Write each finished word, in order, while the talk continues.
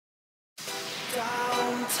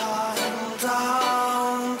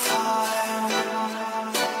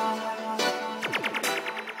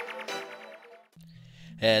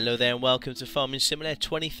Hello there and welcome to Farming Simulator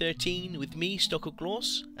 2013 with me,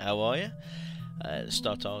 Stockoglaws. How are you?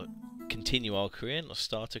 Continue our career, not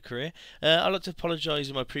start a career. I'd like to apologise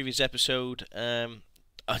in my previous episode.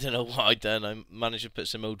 I don't know what I've done. I managed to put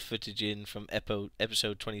some old footage in from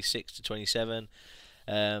episode 26 to 27.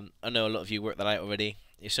 I know a lot of you worked that out already.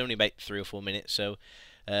 It's only about 3 or 4 minutes, so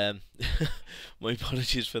my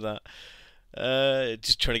apologies for that.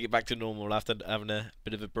 Just trying to get back to normal after having a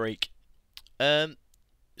bit of a break.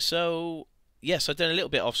 So, yes, I've done a little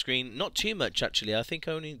bit off screen, not too much actually. I think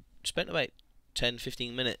I only spent about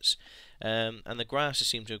 10-15 minutes, and the grass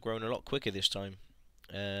seems to have grown a lot quicker this time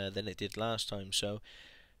than it did last time. So,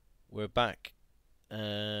 we're back.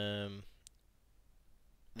 The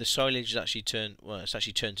silage is actually turned, well, it's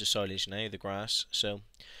actually turned to silage now, the grass, so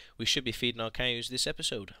we should be feeding our cows this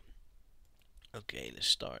episode. Okay, let's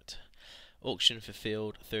start. Auction for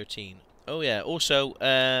field 13. Oh yeah, also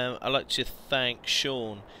I'd like to thank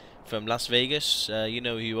Sean from Las Vegas. You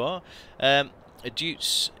know who you are.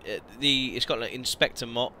 Deutz, it's got like inspector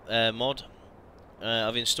mod.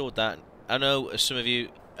 I've installed that. I know some of you,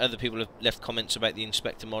 other people have left comments about the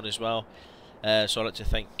inspector mod as well. So I'd like to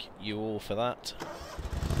thank you all for that.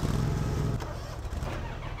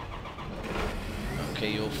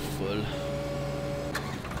 Okay, you're full.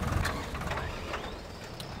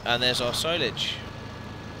 And there's our silage.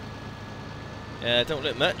 Don't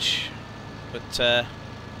look much, but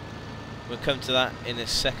we'll come to that in a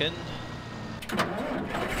second.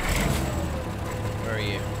 Where are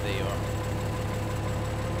you? There you are.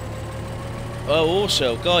 Oh,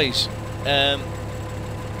 also, guys,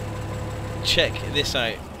 check this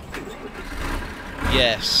out.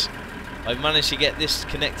 Yes, I've managed to get this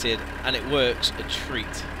connected, and it works a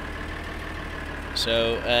treat.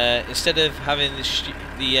 So instead of having the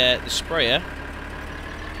sprayer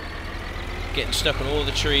getting stuck on all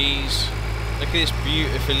the trees, look at this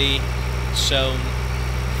beautifully sown,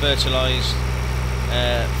 fertilised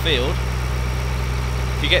field.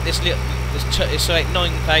 If you get this little, it's like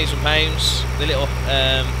 £9,000, the little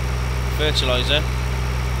fertiliser.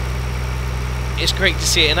 It's great to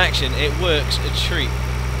see it in action. It works a treat.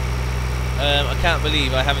 I can't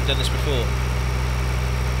believe I haven't done this before.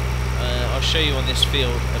 I'll show you on this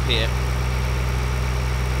field up here.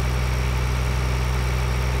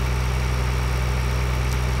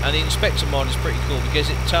 And the inspector mod is pretty cool because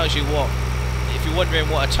it tells you what, if you're wondering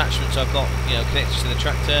what attachments I've got, you know, connected to the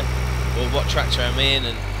tractor, or what tractor I'm in,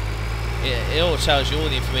 and it all tells you all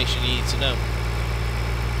the information you need to know.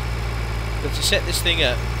 But to set this thing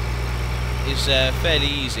up is fairly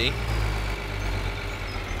easy.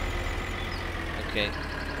 Okay,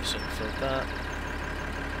 let's unfold that.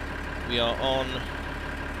 We are on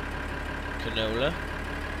canola.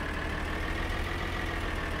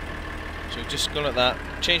 So we've just gone like that,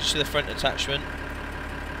 change to the front attachment,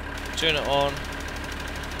 turn it on,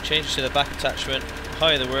 change to the back attachment,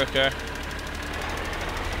 hire the worker.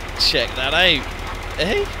 Check that out,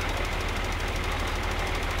 eh?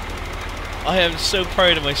 I am so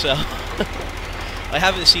proud of myself. I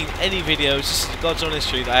haven't seen any videos, this is God's honest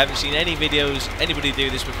truth, I haven't seen any videos anybody do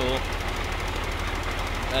this before.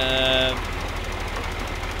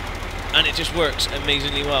 And it just works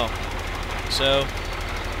amazingly well. So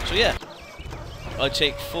yeah. I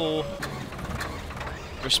take full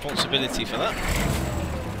responsibility for that.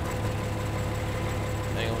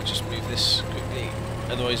 Hang on, I'll just move this quickly.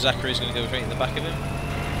 Otherwise Zachary's going to go straight in the back of him.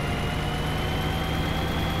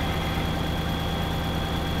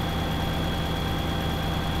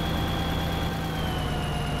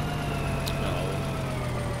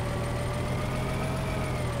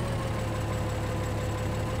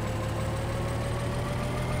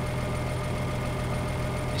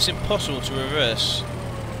 It's impossible to reverse.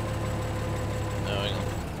 Oh, hang on.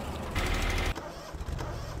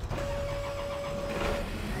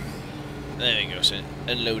 There we go, so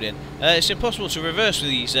unloading. It's impossible to reverse with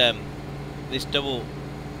these this double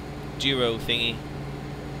duro thingy.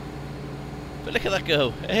 But look at that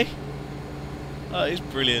go, eh? Oh, it's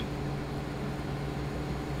brilliant.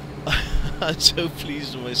 I'm so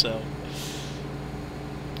pleased with myself.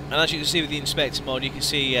 And as you can see with the inspector mod, you can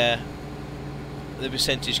see the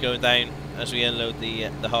percentage going down as we unload the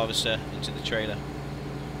harvester into the trailer.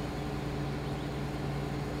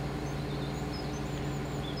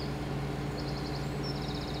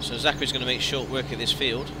 So Zachary's going to make short work of this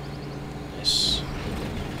field. Let's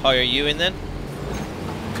hire you in then.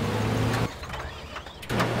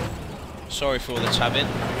 Sorry for all the tabbing.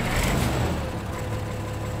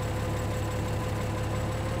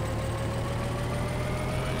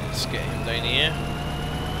 Right, let's get him down here.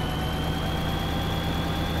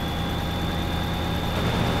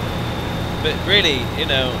 But really, you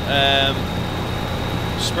know,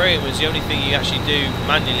 spraying was the only thing you actually do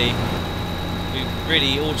manually. We've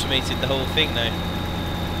really automated the whole thing now.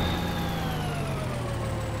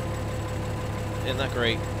 Isn't that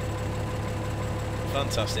great?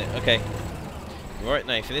 Fantastic. Okay. Right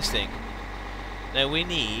now for this thing. Now we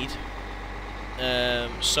need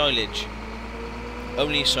silage.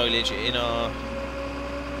 Only silage in our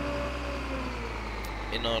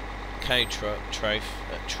cow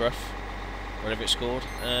trough, whatever it's called.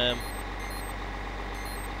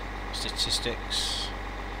 Statistics.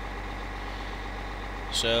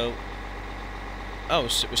 So, oh,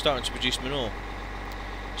 so we're starting to produce manure.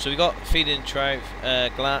 So we got feeding trough,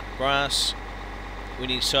 grass. We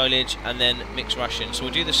need silage and then mixed ration. So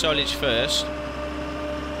we'll do the silage first.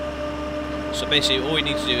 So basically, all we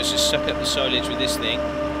need to do is just suck up the silage with this thing.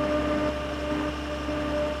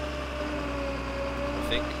 I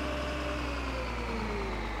think.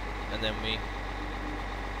 And then we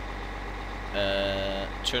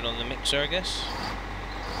turn on the mixer, I guess.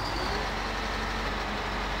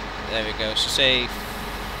 There we go. So say,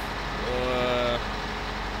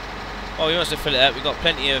 oh, we must have filled it up. We've got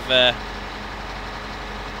plenty of. There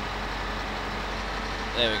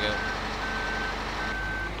we go.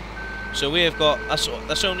 So we have got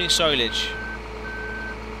that's only silage,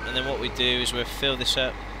 and then what we do is we'll fill this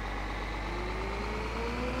up.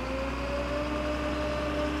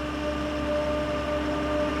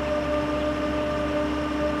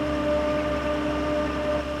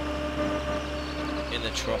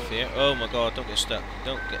 Trough here. Oh my god, don't get stuck.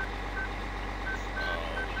 Don't get.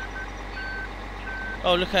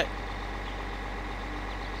 Oh, look at.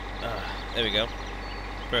 There we go.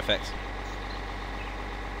 Perfect.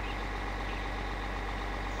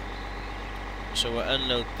 So we'll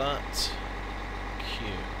unload that. Q.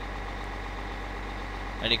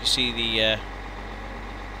 And you can see the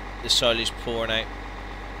silage pouring out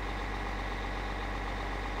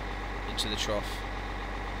into the trough.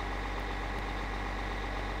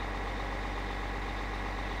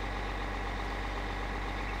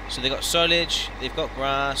 So they've got silage, they've got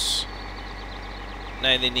grass,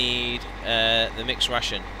 now they need the mixed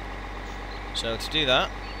ration. So to do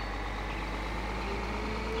that,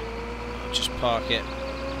 I'll just park it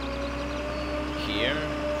here.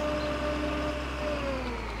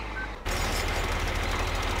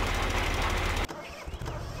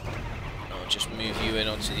 I'll just move you in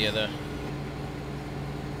onto the other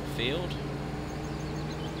field.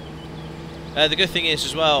 The good thing is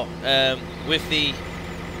as well, with the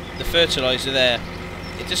fertilizer there,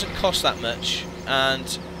 it doesn't cost that much,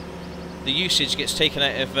 and the usage gets taken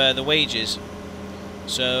out of the wages,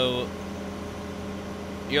 so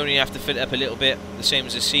you only have to fill it up a little bit, the same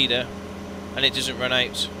as a seeder, and it doesn't run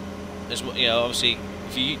out. As you know, obviously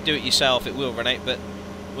if you do it yourself it will run out, but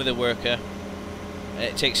with a worker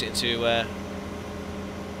it takes it into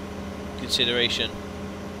consideration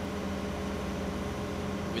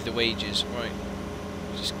with the wages. Right,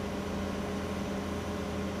 just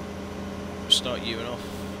start you off.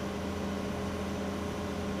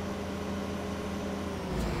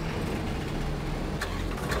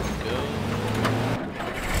 Go.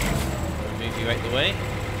 Move you out the way.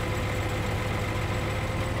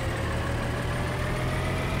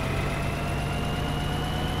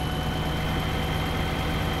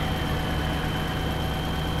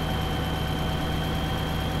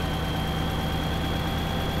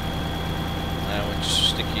 Now we'll just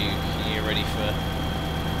stick you here ready for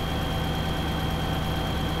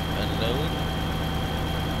unload.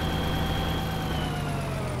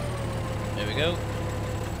 There we go.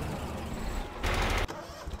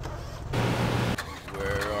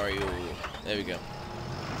 Where are you? There we go.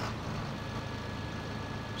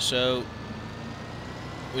 So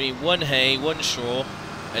we need one hay, one straw,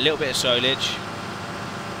 a little bit of silage,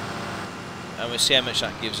 and we'll see how much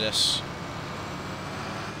that gives us.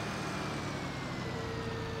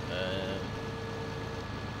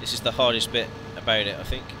 This is the hardest bit about it, I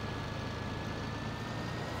think.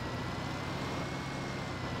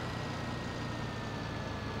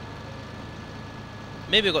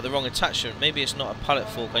 Maybe I've got the wrong attachment. Maybe it's not a pallet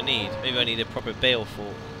fork I need. Maybe I need a proper bale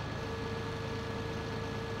fork.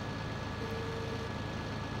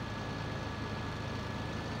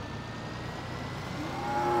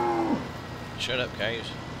 Shut up,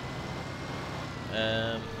 cows.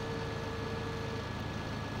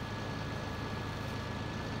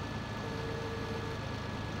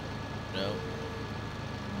 No.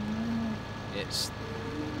 It's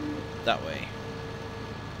that way.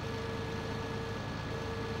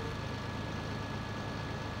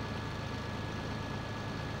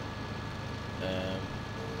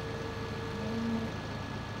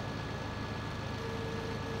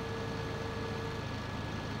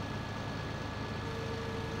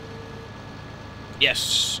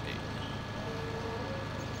 Yes.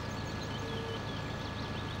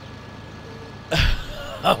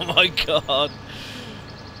 Oh my god.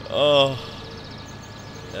 Oh.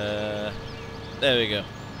 There we go.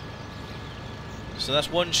 So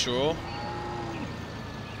that's one straw.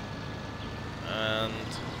 And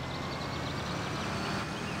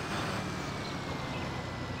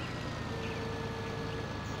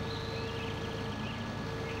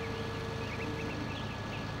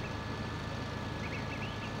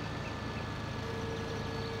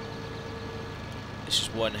this is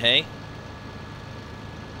one hay.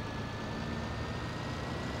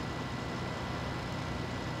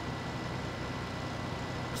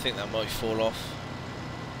 I think that might fall off.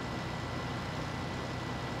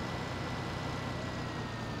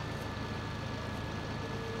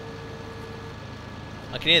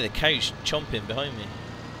 I can hear the cows chomping behind me.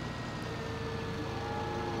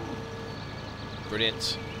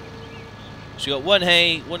 Brilliant. So we got one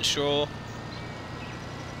hay, one straw.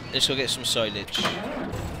 Let's go get some silage.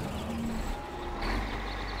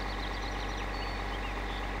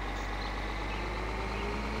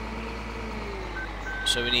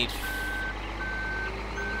 So we need...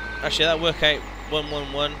 Actually, that'll work out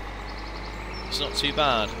 111. It's not too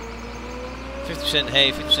bad. 50%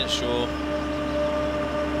 hay, 50% straw.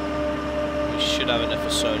 We should have enough for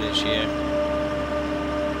silage here.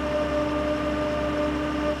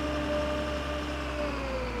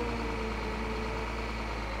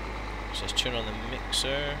 So let's turn on the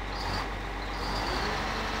mixer.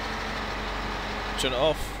 Turn it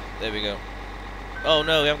off. There we go. Oh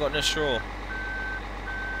no, we haven't got enough straw.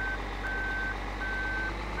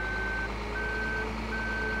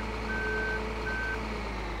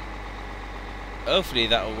 Hopefully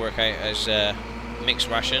that will work out as a mixed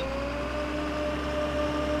ration.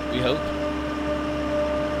 We hope.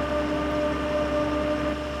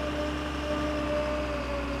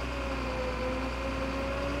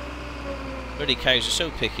 Bloody cows are so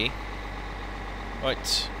picky.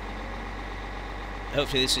 Right.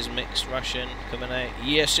 Hopefully this is mixed ration coming out.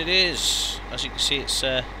 Yes, it is. As you can see, it's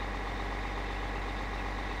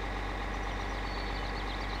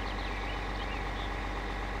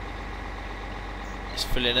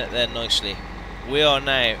filling it there nicely. We are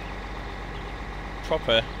now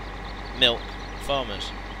proper milk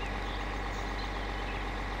farmers.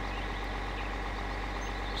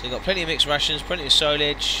 So you've got plenty of mixed rations, plenty of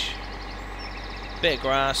silage, bit of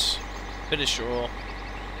grass, bit of straw.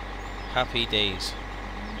 Happy days.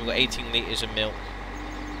 We've got 18 litres of milk.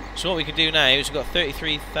 So what we can do now is we've got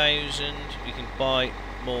 33,000. We can buy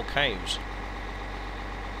more cows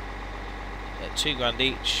at £2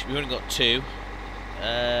 each. We've only got 2.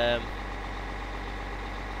 How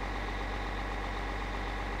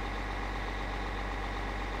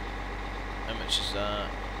much is that?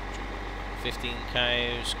 15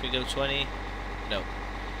 cows. Could we go 20? No.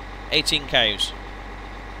 18 cows.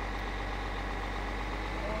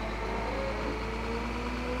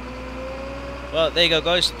 Well, there you go,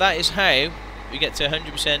 guys. That is how we get to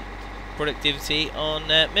 100% productivity on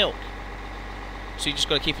milk. So you just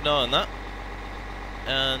got to keep an eye on that.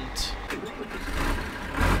 And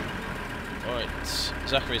alright,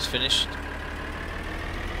 Zachary's finished.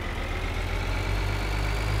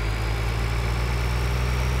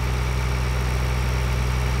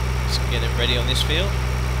 Let's get him ready on this field.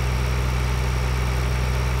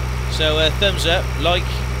 So thumbs up, like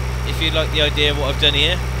if you like the idea of what I've done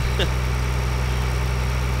here.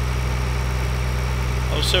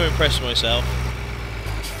 I was so impressed with myself.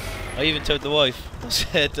 I even told the wife, I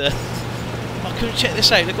said, oh, can we check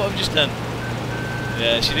this out, look what I've just done.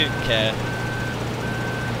 Yeah, she didn't care.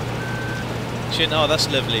 She went, oh, that's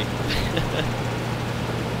lovely.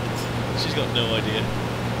 She's got no idea.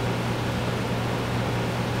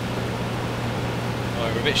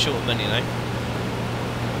 Alright, we're a bit short of money now.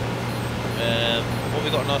 What have we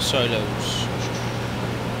got in our silos?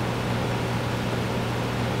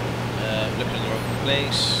 Looking in the wrong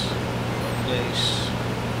place. Wrong place.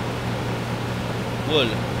 Wool.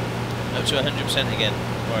 Up to 100% again.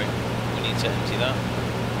 Right, we need to empty that.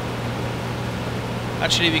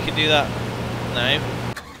 Actually, we can do that now.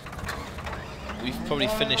 We've probably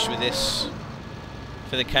finished with this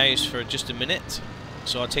for the cows for just a minute.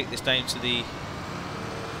 So I'll take this down to the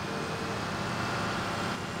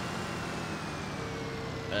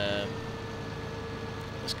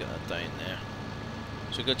let's get that down there.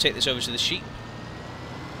 So we're going to take this over to the sheep.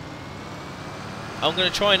 I'm going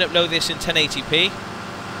to try and upload this in 1080p.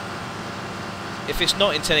 If it's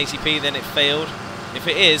not in 1080p, then it failed. If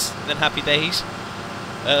it is, then happy days.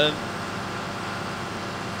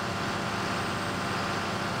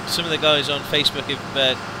 Some of the guys on Facebook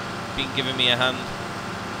have been giving me a hand.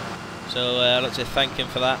 So I'd like to thank him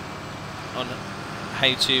for that, on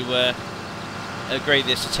how to upgrade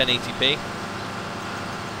this to 1080p.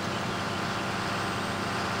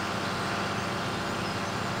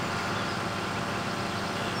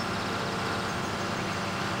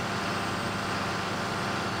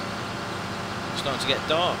 It's starting to get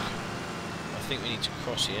dark. I think we need to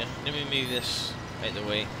cross here. Let me move this out of the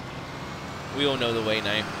way. We all know the way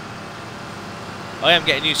now. I am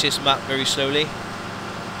getting used to this map very slowly.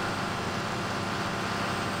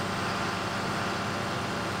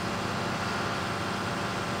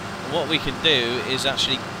 And what we can do is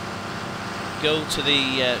actually go to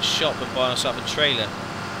the shop and buy ourselves a trailer.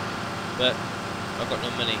 But I've got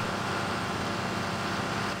no money.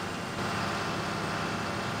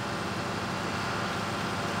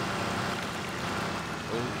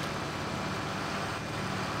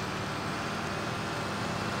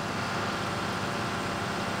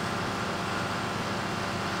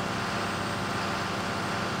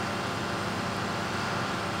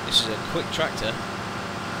 This is a quick tractor.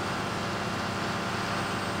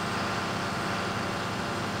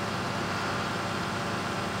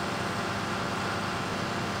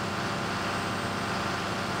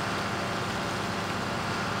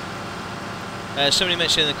 Somebody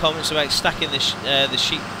mentioned in the comments about stacking the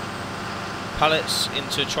sheep pallets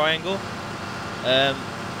into a triangle.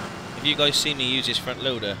 If you guys see me use this front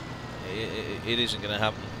loader, it isn't going to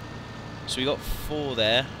happen. So we got 4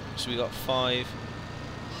 there, so we got 5.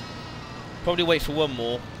 Probably wait for one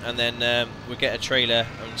more, and then we'll get a trailer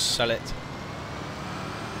and sell it.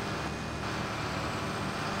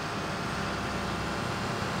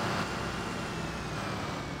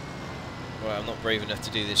 Right, I'm not brave enough to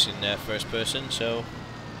do this in first person, so...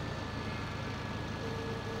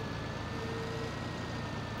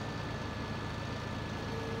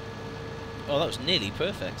 Oh, that was nearly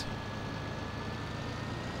perfect.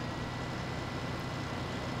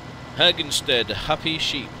 Hagenstead, happy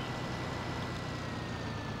sheep.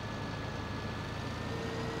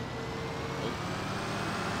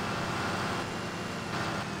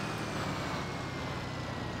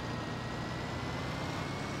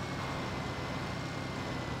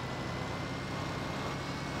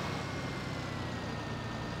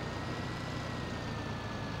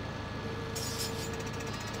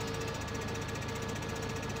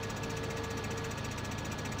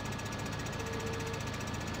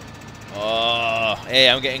 Oh, hey,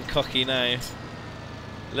 I'm getting cocky now.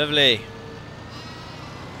 Lovely.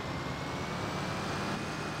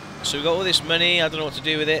 So we've got all this money, I don't know what to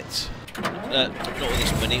do with it. Not all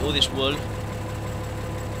this money, all this wool.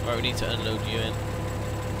 Right, we need to unload you in.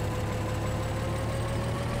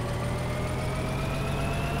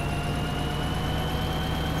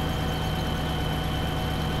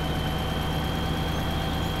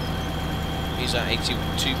 He's at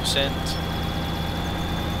 82%.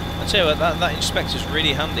 I tell you what, that inspector's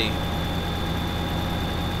really handy.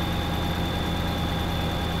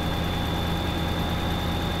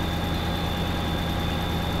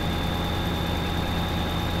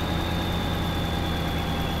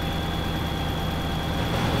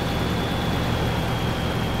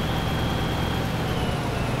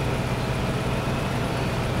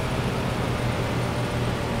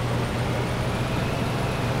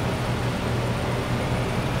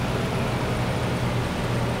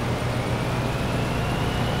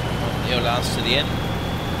 Last to the end.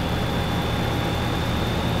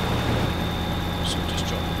 So we'll just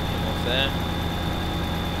drop him off there.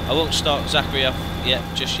 I won't start Zachary off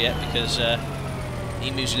just yet because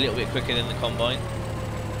he moves a little bit quicker than the combine.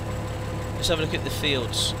 Let's have a look at the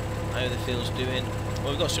fields. How are the fields doing?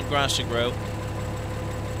 Well, we've got some grass to grow,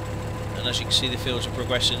 and as you can see, the fields are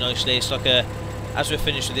progressing nicely. It's like as we're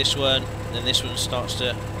finished with this one, then this one starts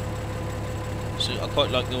to. So I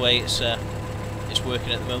quite like the way it's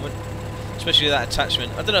working at the moment. Especially that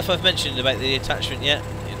attachment. I don't know if I've mentioned about the attachment yet.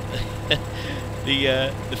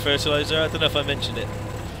 the fertilizer. I don't know if I mentioned it.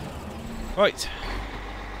 Right.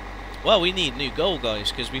 Well, we need new goal, guys,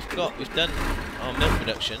 because we've done our milk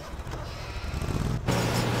production.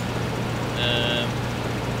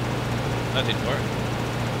 That didn't work.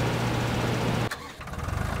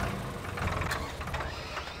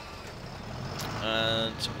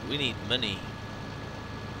 And we need money.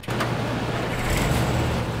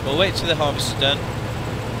 We'll wait till the harvest is done,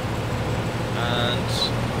 and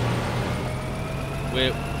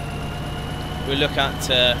we'll look at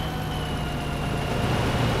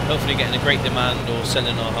hopefully getting a great demand or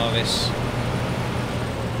selling our harvest.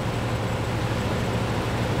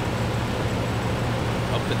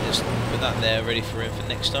 I'll put that there ready for him for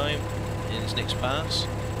next time in his next pass.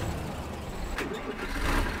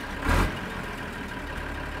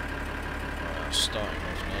 starting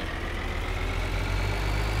off now.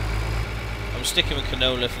 I'm sticking with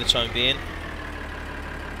canola for the time being.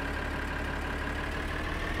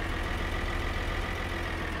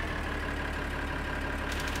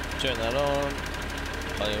 Turn that on.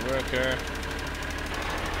 Hire worker.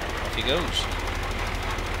 Off he goes.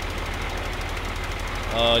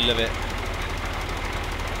 Oh, I love it.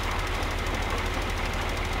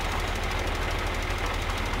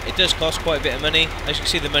 It does cost quite a bit of money. As you can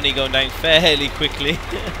see, the money going down fairly quickly.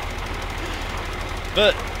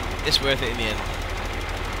 But it's worth it in the end.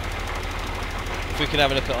 If we could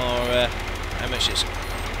have a look at our how much it's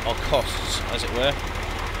our costs, as it were.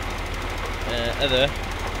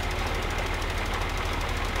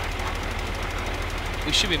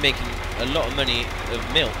 We should be making a lot of money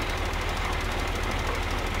of milk.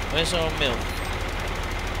 Where's our milk?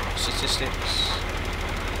 Statistics.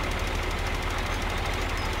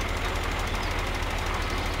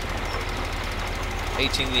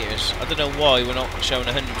 $18 litres. I don't know why we're not showing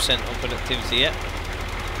 100% on productivity yet.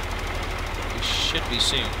 We should be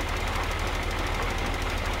soon.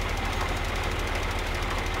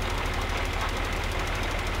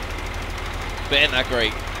 But isn't that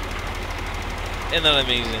great? Isn't that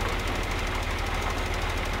amazing?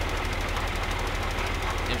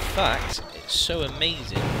 In fact, it's so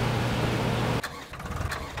amazing.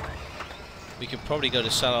 We could probably go to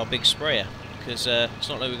sell our big sprayer, because it's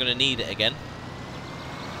not like we're going to need it again.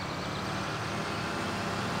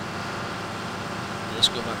 Let's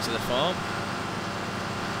go back to the farm.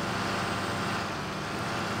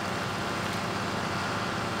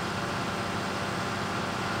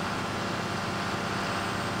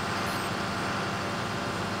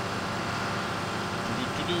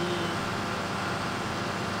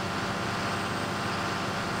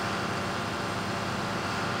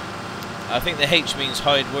 I think the H means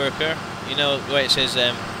hired worker. You know where it says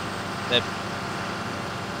the, I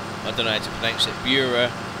don't know how to pronounce it, Bureau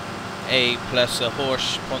A plus a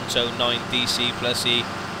Horsch Ponto 9 DC plus E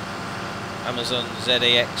Amazon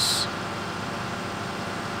ZAX.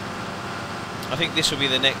 I think this will be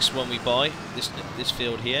the next one we buy, this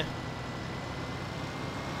field here.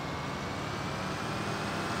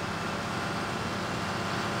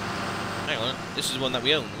 Hang on, this is one that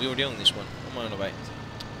we own. We already own this one. What am I on about?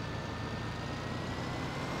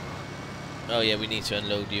 Oh yeah, we need to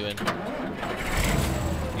unload you in.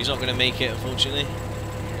 He's not going to make it, unfortunately.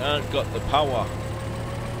 Ain't got the power.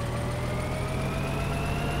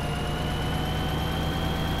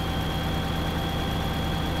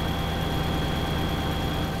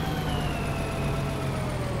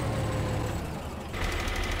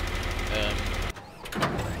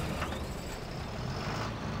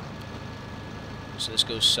 So let's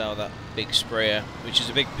go sell that big sprayer, which is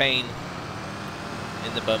a big pain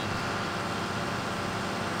in the bum.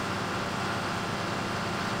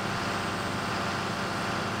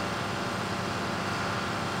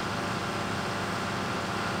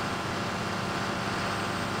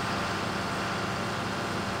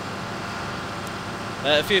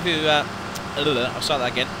 A few people, I'll start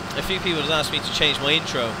that again. A few people have asked me to change my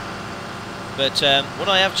intro, but when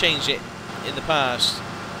I have changed it in the past,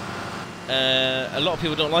 a lot of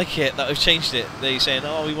people don't like it that I've changed it. They're saying,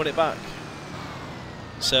 "Oh, we want it back."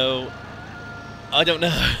 So I don't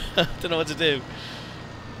know. I don't know what to do.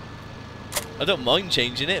 I don't mind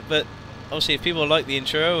changing it, but obviously, if people like the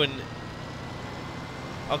intro, and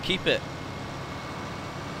I'll keep it.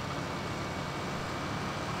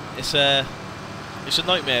 It's a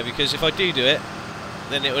nightmare, because if I do it,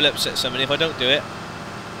 then it will upset somebody. If I don't do it,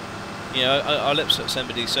 you know, I'll upset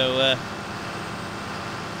somebody. So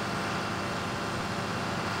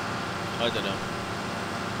I don't know.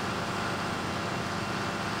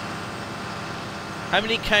 How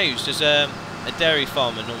many cows does a dairy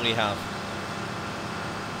farmer normally have?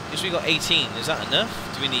 Because we got 18. Is that enough?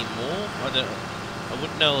 Do we need more? I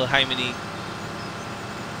wouldn't know how many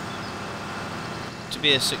to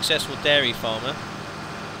be a successful dairy farmer.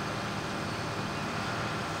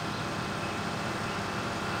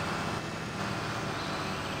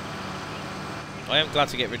 I am glad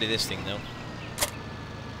to get rid of this thing though.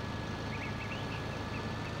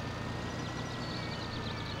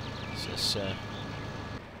 So let's get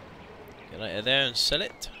out of there and sell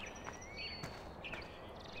it.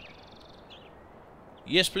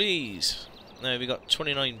 Yes please. Now we got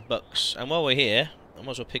 29 bucks, and while we're here I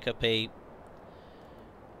might as well pick up a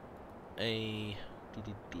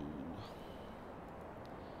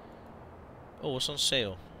oh, what's on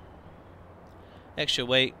sale? Extra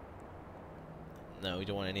weight. No, we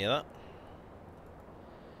don't want any of that.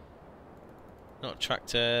 Not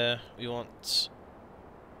tractor. We want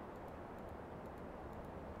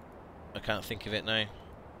I can't think of it now.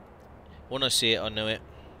 When I see it, I know it.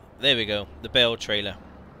 There we go, the bale trailer.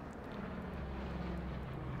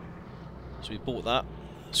 So we bought that,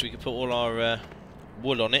 so we can put all our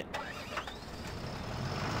wool on it.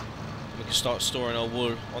 We can start storing our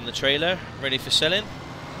wool on the trailer, ready for selling.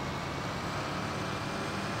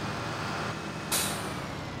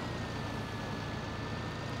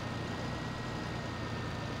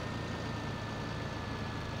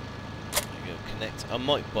 I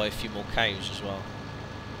might buy a few more cows as well.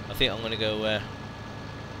 I think I'm going to go a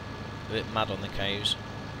bit mad on the cows.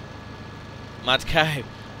 Mad cow!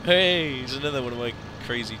 Hey, it's another one of my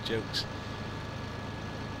crazy jokes.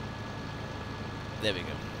 There we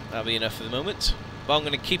go. That'll be enough for the moment. But I'm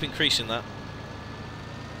going to keep increasing that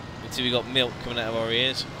until we got milk coming out of our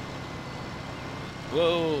ears.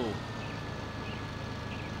 Whoa!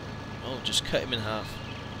 Oh, just cut him in half.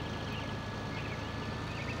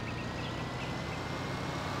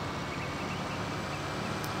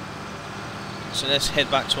 So let's head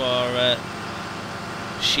back to our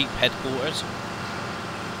sheep headquarters.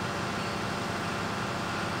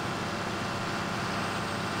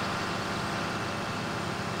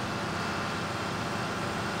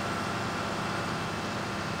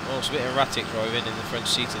 Oh, it's a bit erratic driving in the front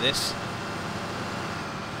seat of this.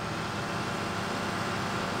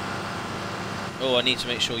 Oh, I need to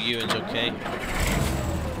make sure Ewan's okay.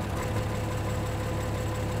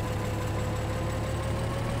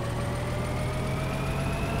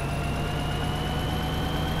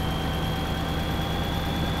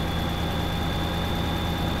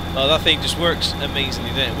 Oh, that thing just works amazingly,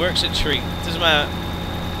 doesn't it? It works at tree. It doesn't matter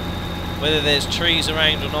whether there's trees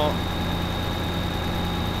around or not.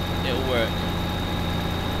 It'll work.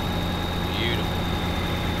 Beautiful.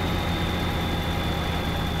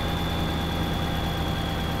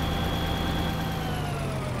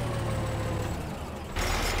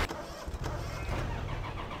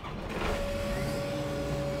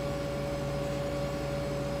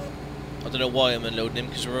 I don't know why I'm unloading him,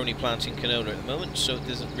 because we're only planting canola at the moment, so it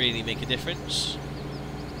doesn't really make a difference.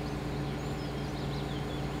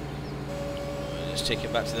 Let's take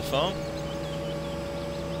him back to the farm.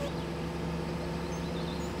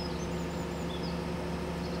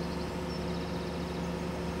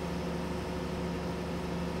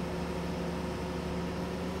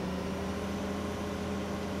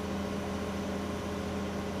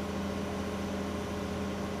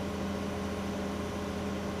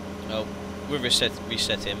 Oh, we'll reset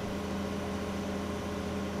him.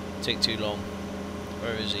 Take too long.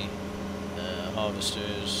 Where is he?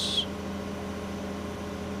 Harvesters.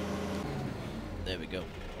 There we go.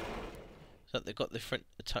 So they've got the front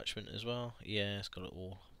attachment as well. Yeah, it's got it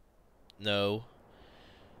all. No,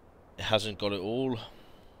 it hasn't got it all.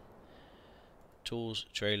 Tools,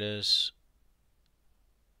 trailers.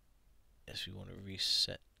 Yes, we want to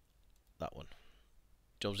reset that one.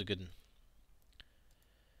 Job's a good one.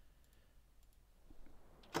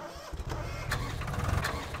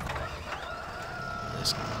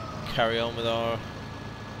 Let's carry on with our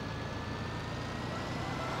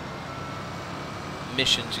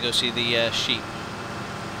mission to go see the sheep.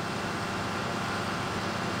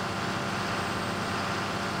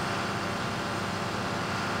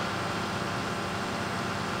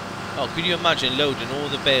 Oh, could you imagine loading all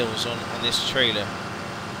the bales on this trailer?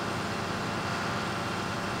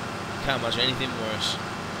 Can't imagine anything worse.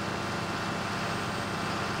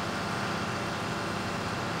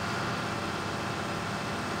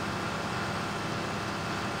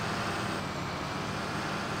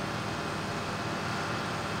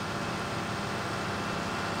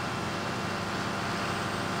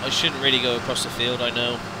 I shouldn't really go across the field, I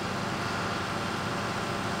know.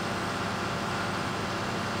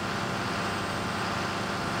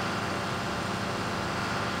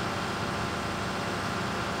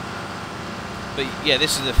 But yeah,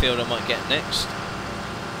 this is the field I might get next.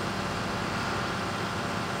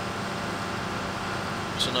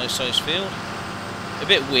 It's a nice sized field. A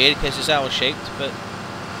bit weird because it's owl shaped, but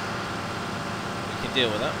we can deal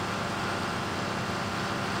with that.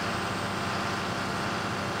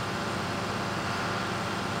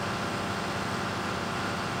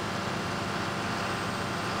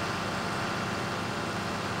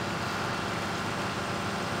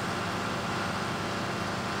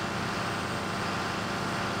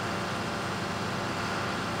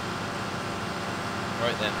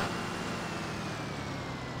 Right then.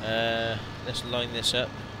 Let's line this up.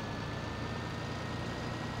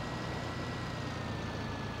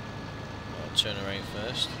 I'll turn around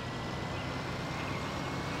first.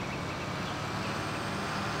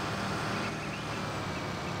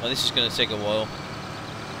 Well, this is going to take a while.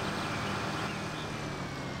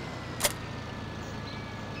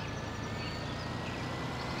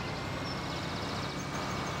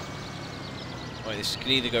 Right, this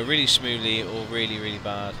can either go really smoothly or really, really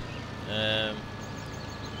bad.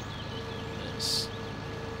 Let's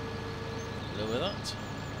lower that.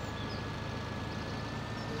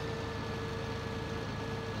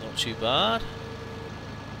 Not too bad.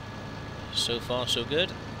 So far, so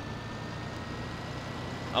good.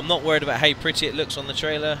 I'm not worried about how pretty it looks on the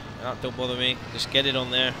trailer. That don't bother me. Just get it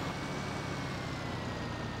on there.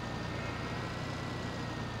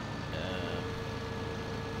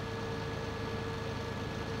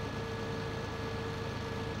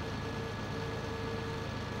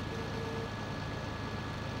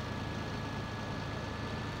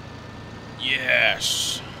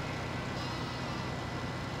 Yes.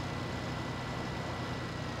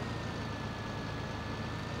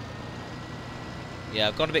 Yeah,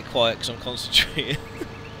 I've gone a bit quiet because I'm concentrating.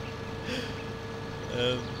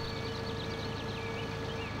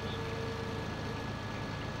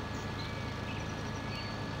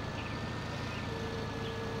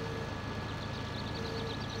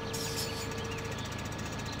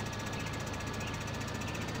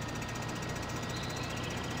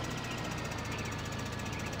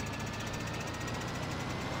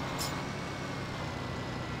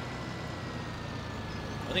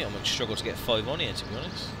 I think I might struggle to get 5 on here, to be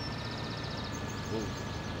honest. Ooh.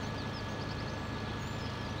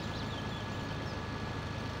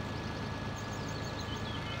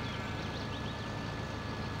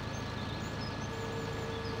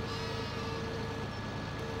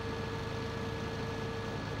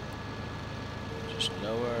 Just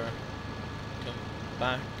lower, come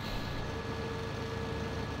back.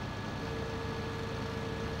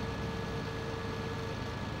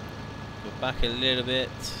 Back a little bit.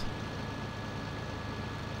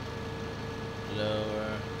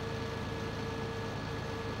 Lower.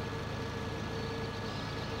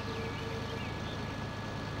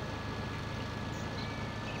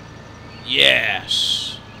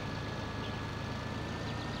 Yes.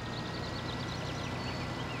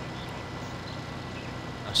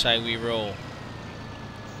 That's how we roll.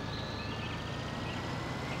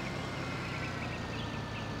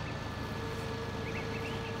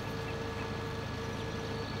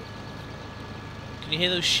 Can you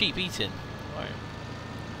hear those sheep eating? Right.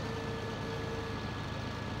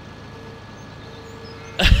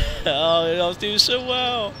 Oh, I was doing so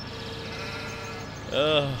well.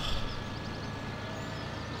 Ugh.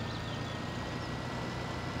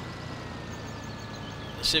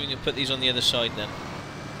 Let's see if we can put these on the other side then.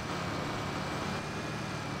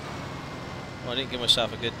 Oh, I didn't give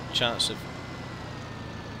myself a good chance of...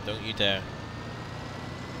 Don't you dare.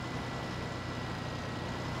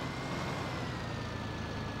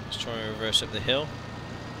 Try and reverse up the hill.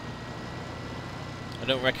 I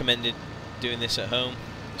don't recommend doing this at home.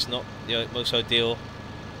 It's not the most ideal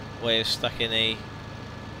way of stacking a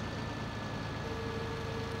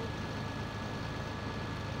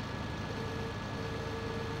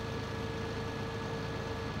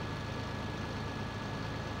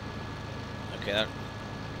okay.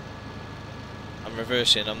 I'm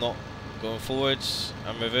reversing. I'm not going forwards.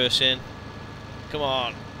 I'm reversing. Come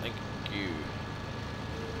on. Thank you.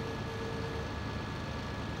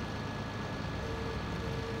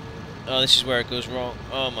 Oh, this is where it goes wrong.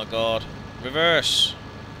 Oh my god. Reverse.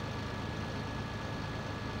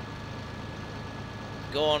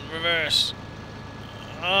 Go on, reverse.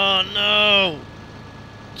 Oh no.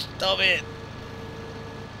 Stop it.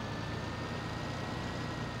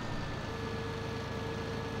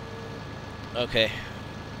 Okay.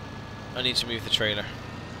 I need to move the trailer.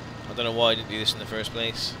 I don't know why I didn't do this in the first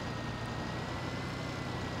place.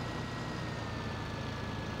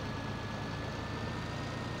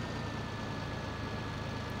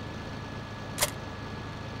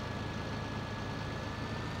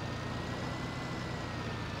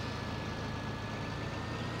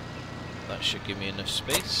 That should give me enough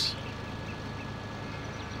space.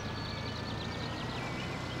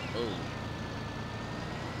 Oh.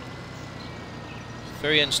 It's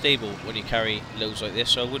very unstable when you carry loads like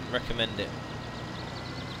this, so I wouldn't recommend it.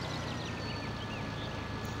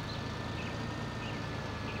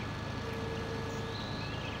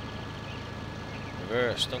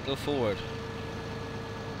 Reverse, don't go forward.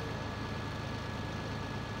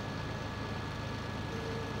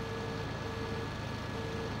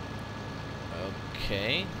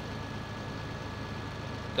 Okay.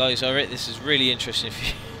 Guys, alright, this is really interesting for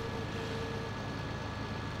you.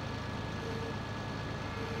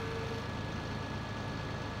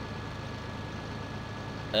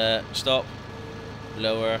 Stop.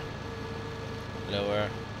 Lower. Lower.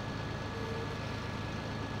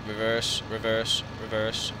 Reverse, reverse,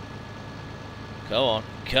 reverse. Go on,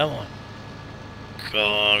 come on. Come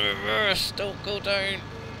on, reverse, don't go down.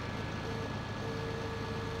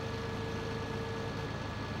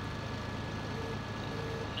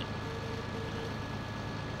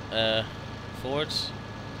 Forwards.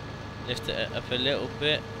 Lift it up a little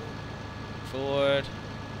bit. Forward.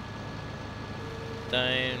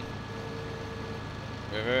 Down.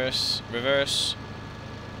 Reverse. Reverse.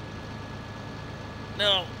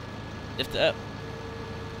 No! Lift it up.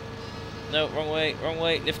 No, wrong way, wrong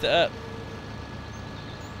way. Lift it up.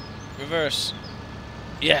 Reverse.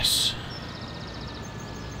 Yes!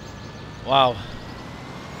 Wow.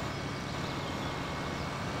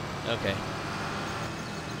 Okay.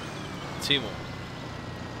 2 more.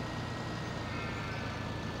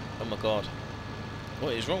 Oh my god.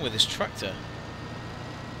 What is wrong with this tractor?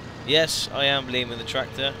 Yes, I am blaming the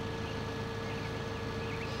tractor.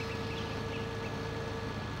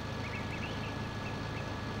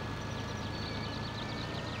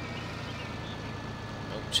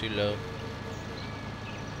 Oh, too low.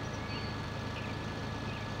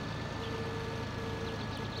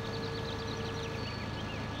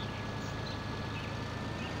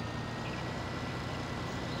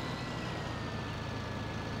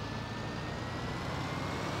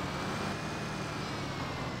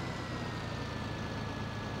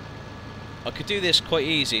 I could do this quite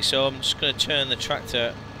easy, so I'm just going to turn the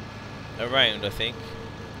tractor around, I think,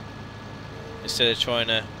 instead of trying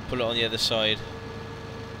to pull it on the other side.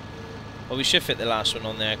 Well, we should fit the last one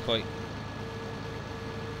on there quite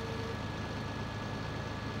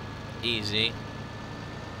easy.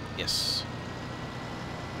 Yes.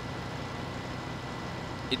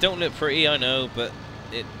 It don't look pretty, I know, but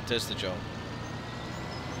it does the job.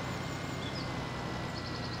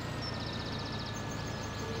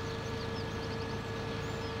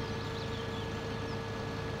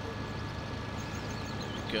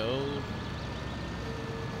 Go.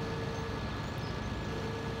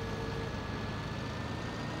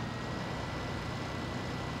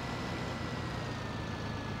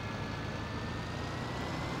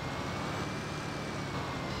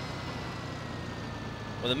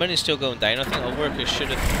 Well, the money's still going down. I think our workers should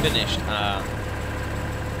have finished.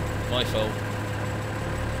 My fault.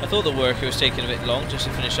 I thought the worker was taking a bit long just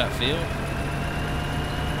to finish that field.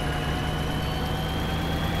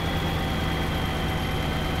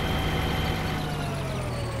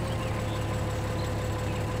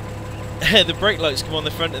 The brake lights come on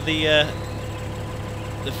the front of the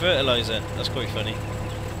fertilizer. That's quite funny.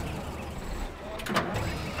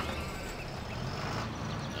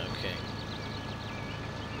 Okay,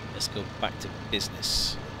 let's go back to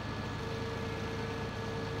business.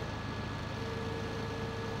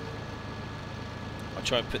 I'll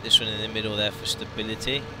try and put this one in the middle there for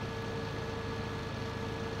stability.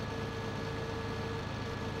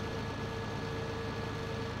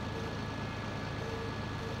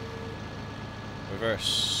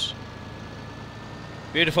 Reverse.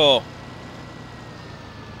 Beautiful.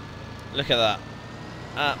 Look at that.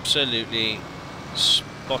 Absolutely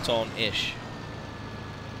spot on-ish.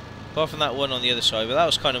 Apart from that one on the other side, but that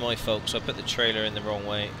was kind of my fault, so I put the trailer in the wrong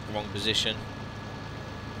way, wrong position.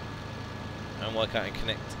 And why can't I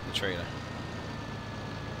connect the trailer?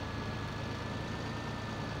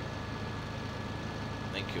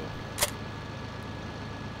 Thank you.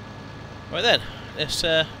 Right then, let's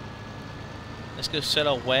go sell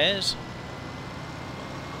our wares.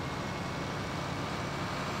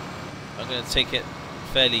 I'm going to take it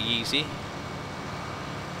fairly easy.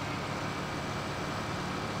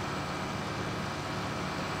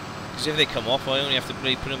 Because if they come off, I only have to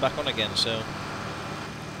put them back on again, so...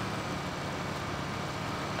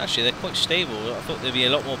 Actually, they're quite stable. I thought they'd be a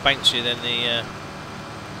lot more bouncy than they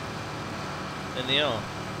are.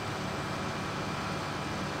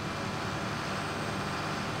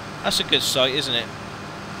 That's a good sight, isn't it?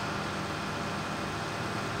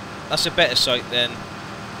 That's a better sight than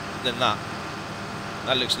that.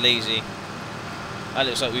 That looks lazy. That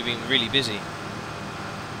looks like we've been really busy.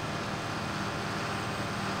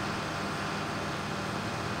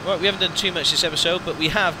 Right, we haven't done too much this episode, but we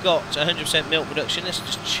have got 100% milk production. Let's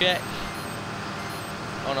just check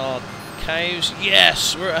on our cows.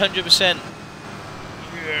 Yes, we're at 100%.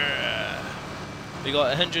 Yeah. We got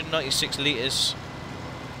 196 litres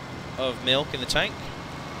of milk in the tank.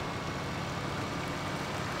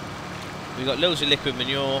 We got loads of liquid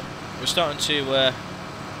manure. We're starting to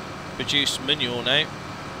produce manure now.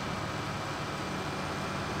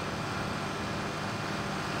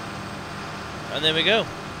 And there we go.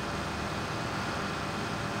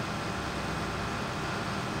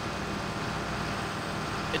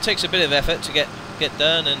 It takes a bit of effort to get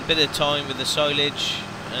done, and a bit of time with the silage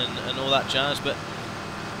and all that jazz, but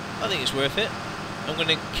I think it's worth it. I'm going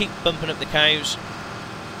to keep bumping up the cows.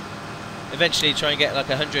 Eventually try and get like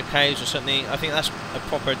 100 cows or something. I think that's a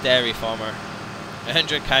proper dairy farmer.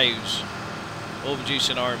 100 cows, all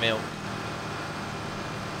producing our milk.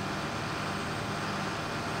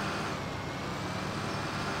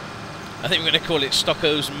 I think we're going to call it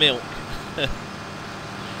Stocko's milk.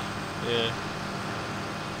 Yeah.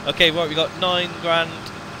 Okay, right, we got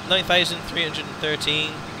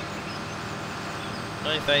 9,313.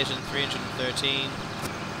 9,313.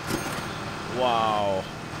 Wow.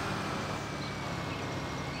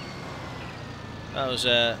 That was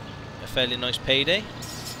a fairly nice payday.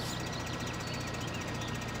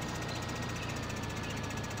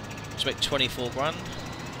 It's about 24 grand.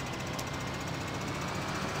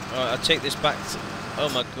 Alright, I'll take this back to... Oh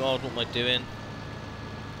my god, what am I doing?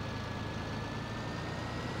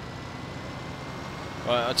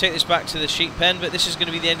 Right, I'll take this back to the sheep pen, but this is going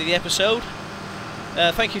to be the end of the episode.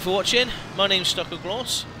 Thank you for watching. My name's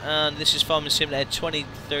Stockoglaws, and this is Farming Simulator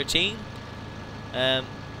 2013.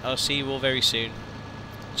 I'll see you all very soon.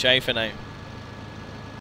 Ciao for now.